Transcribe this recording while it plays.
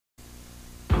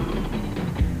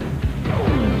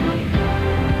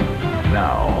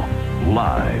Now,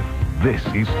 live, this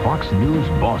is Fox News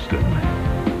Boston.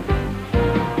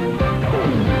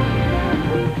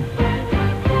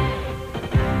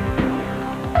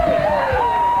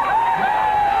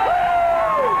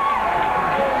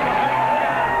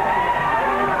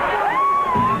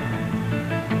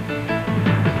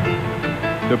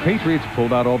 The Patriots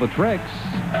pulled out all the tricks.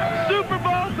 Super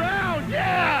Bowl down,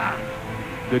 yeah!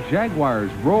 The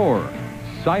Jaguars roar.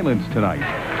 Silence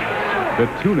tonight. The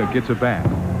Tuna gets a bath.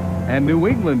 And New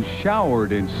England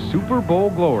showered in Super Bowl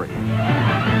glory.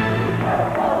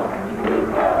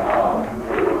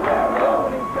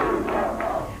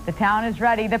 The town is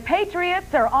ready. The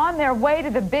Patriots are on their way to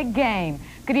the big game.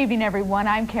 Good evening, everyone.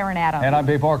 I'm Karen Adams. And I'm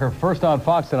Dave Parker. First on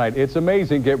Fox tonight. It's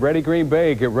amazing. Get ready, Green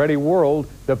Bay. Get ready, world.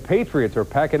 The Patriots are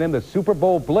packing in the Super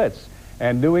Bowl blitz.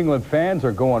 And New England fans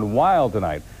are going wild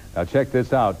tonight. Now, check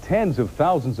this out. Tens of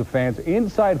thousands of fans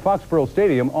inside Foxborough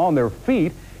Stadium on their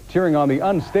feet, cheering on the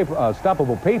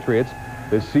unstoppable Patriots.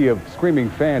 The sea of screaming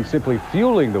fans simply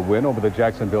fueling the win over the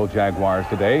Jacksonville Jaguars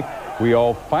today. We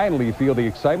all finally feel the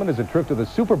excitement as a trip to the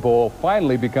Super Bowl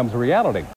finally becomes a reality.